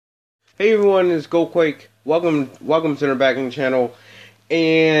Hey everyone, it's GoQuake. Welcome to the backing channel.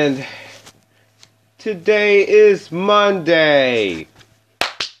 And today is Monday.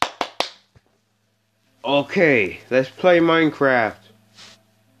 Okay, let's play Minecraft.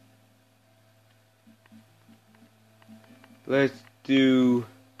 Let's do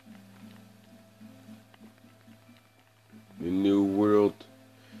the new world.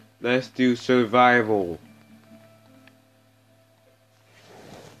 Let's do survival.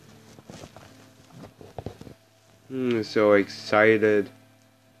 I'm so excited.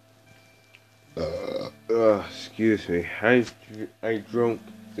 Excuse me. I drank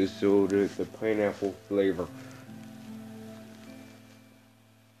the soda, the pineapple flavor.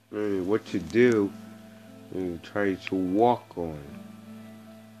 What to do? You try to walk on.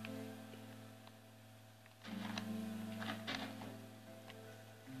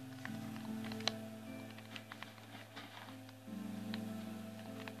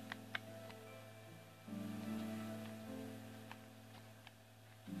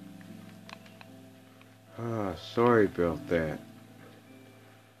 Sorry about that.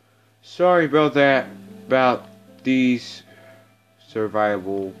 Sorry about that. About these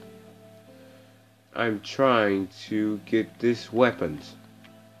survival. I'm trying to get these weapons.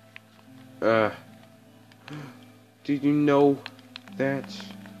 Did you know that?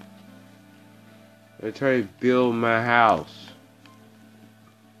 I try to build my house.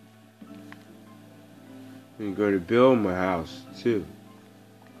 I'm going to build my house too.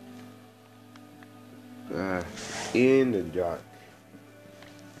 In the dark.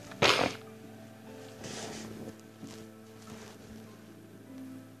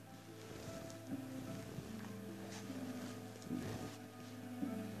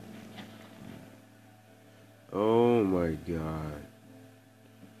 Oh my god.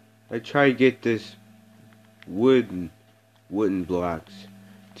 I try to get this wooden blocks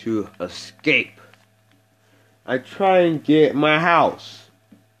to escape. I try and get my house.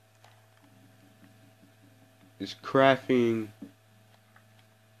 It's crafting.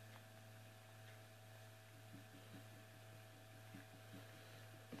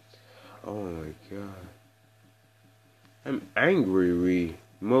 Oh my god. I'm angry with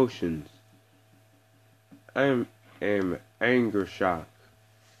emotions. I am anger shock.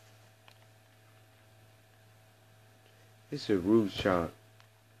 It's a rude shock.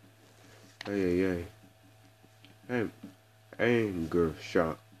 Ay. I'm anger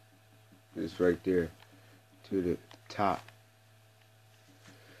shock. It's right there to the top.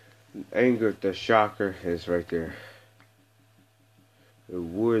 Anger the shocker is right there. The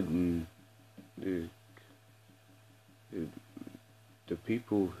wooden the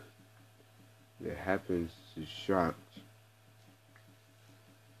people that happens to shock.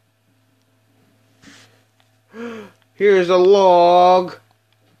 Here's a log.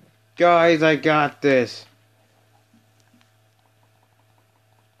 Guys, I got this.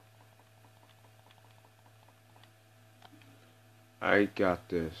 I got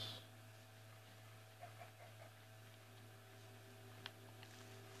this.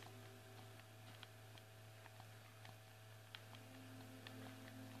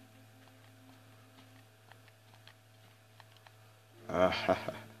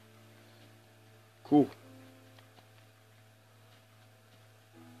 Cool.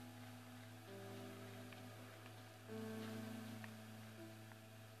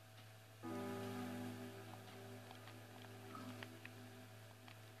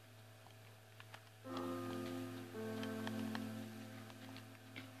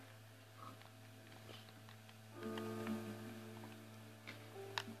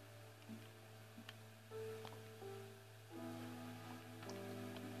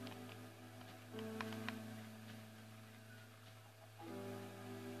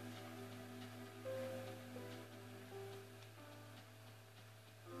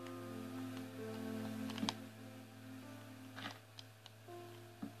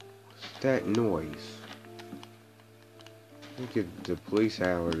 That noise. Look at the police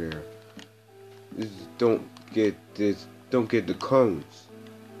out there. Don't get the cones.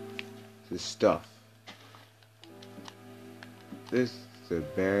 This stuff. This is the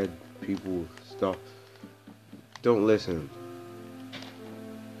bad people stuff. Don't listen.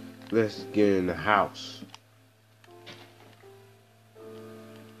 Let's get in the house.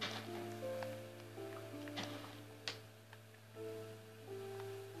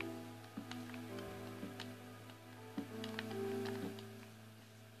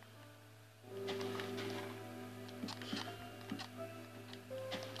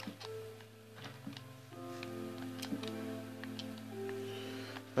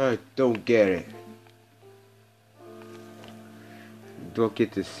 I don't get it. Don't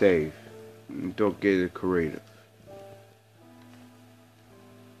get to save. Don't get it creative.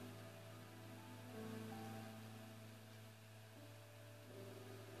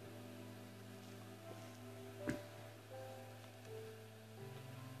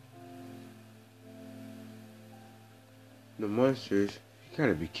 The monsters? You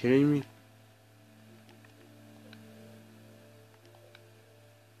gotta be kidding me.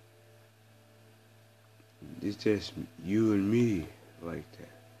 It's just you and me like that.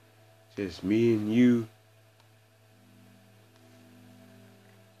 Just me and you.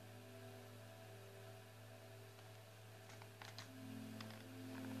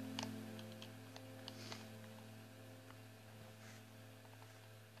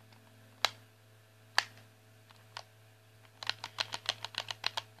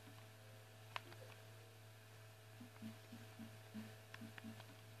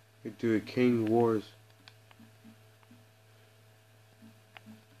 You do a King Wars.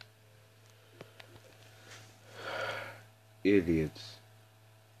 Idiots.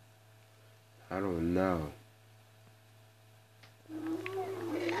 I don't know.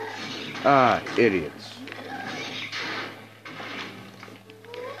 Ah, idiots.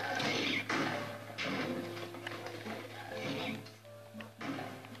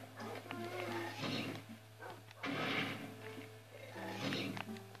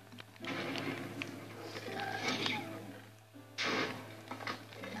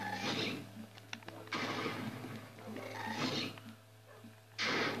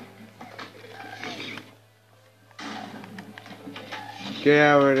 Get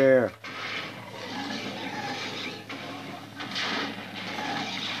out of there.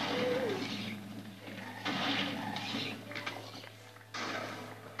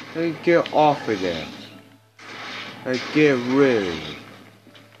 Hey, get off of there. Like, get rid of it.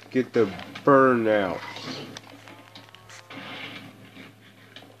 Get the burnout.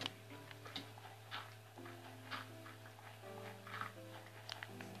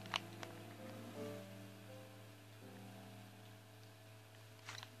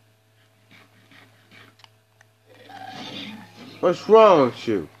 What's wrong with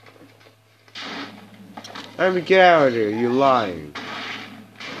you? Let me get out of there. You're lying.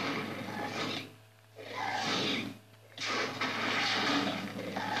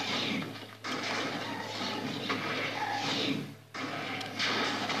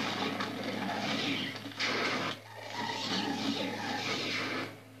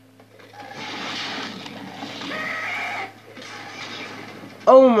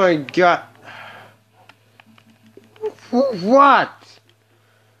 Oh my god. What?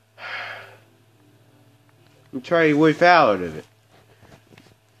 I'm trying to whip out of it.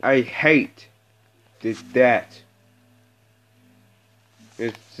 I hate that.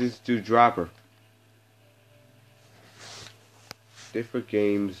 It's just do dropper. Different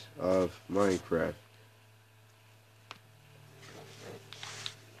games of Minecraft.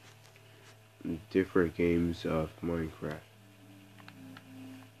 Different games of Minecraft.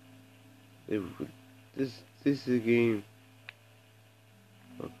 This is a game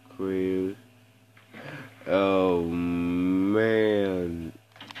of creators. Oh man.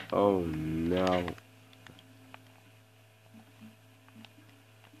 Oh no.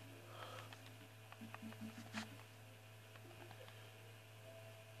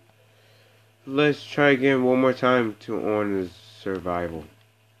 Let's try again one more time to on the survival.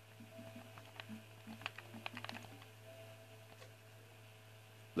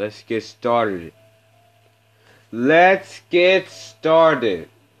 Let's get started. Let's get started.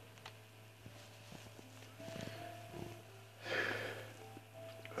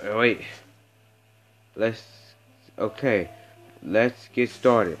 Wait. Okay. Let's get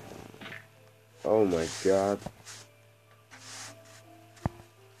started. Oh my god.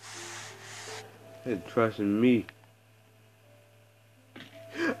 You're trusting me.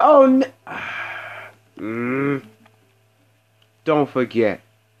 Oh no. Don't forget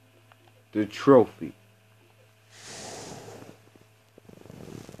the trophy.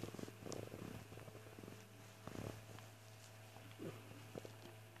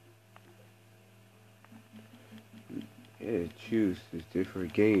 Yeah, choose a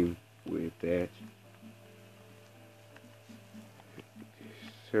different game with that.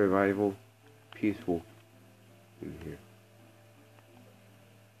 Survival, peaceful in here.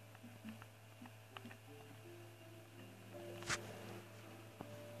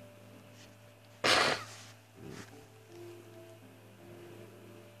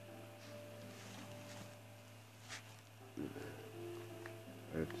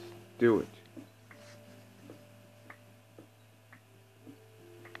 Let's do it.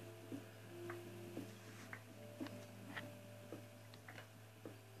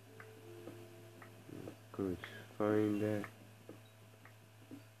 Let's find that.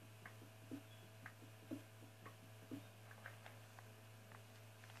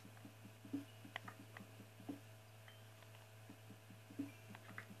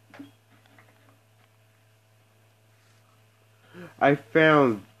 I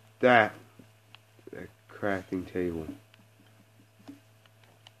found that crafting table.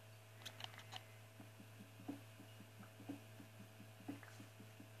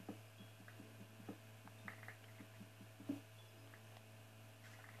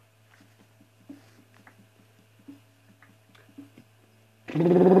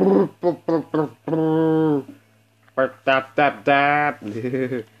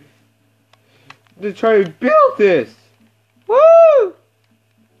 To try to build this. Woo!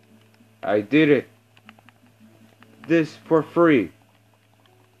 I did it. This for free.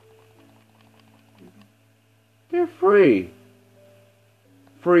 They're free.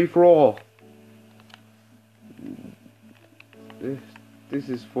 Free for all. This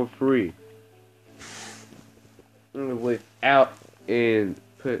is for free. Without and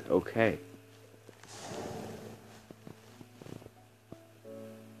put okay.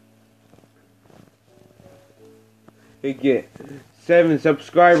 They get 7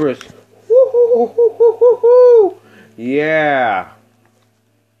 subscribers. Woo-hoo-hoo-hoo-hoo-hoo. Yeah.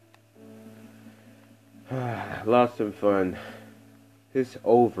 Lots of fun. It's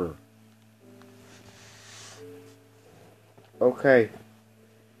over. Okay.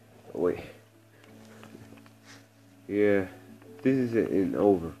 Wait. Yeah. This isn't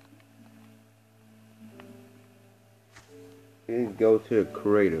over. And go to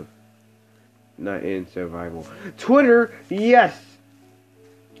creative. Not in survival. Twitter, yes!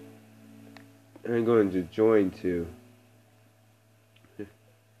 I'm going to join too.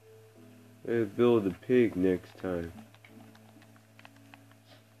 I'll build a pig next time.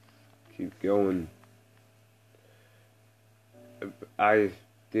 Keep going. I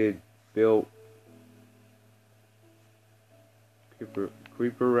did build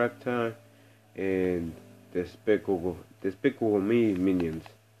creeper reptile and despicable me minions.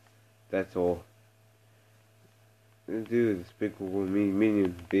 That's all. Let's do the Despicable Me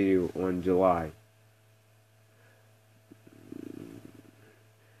Minions video on July.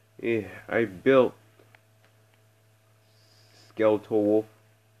 Yeah, I built Skeletal Wolf,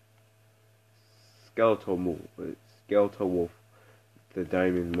 the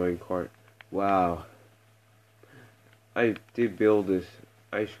diamond minecart. Wow. I did build this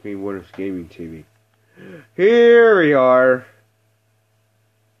IceCreamWinners.GamingTV. Here we are.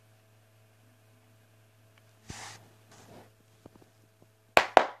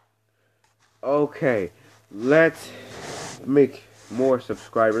 Okay, let's make more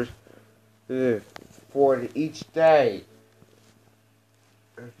subscribers for each day.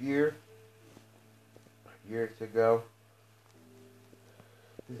 Years ago.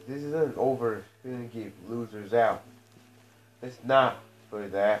 This isn't over. It's gonna keep losers out. It's not for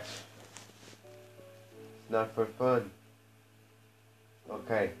that. It's not for fun.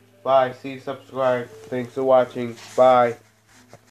 Okay, bye. See you, subscribe. Thanks for watching. Bye.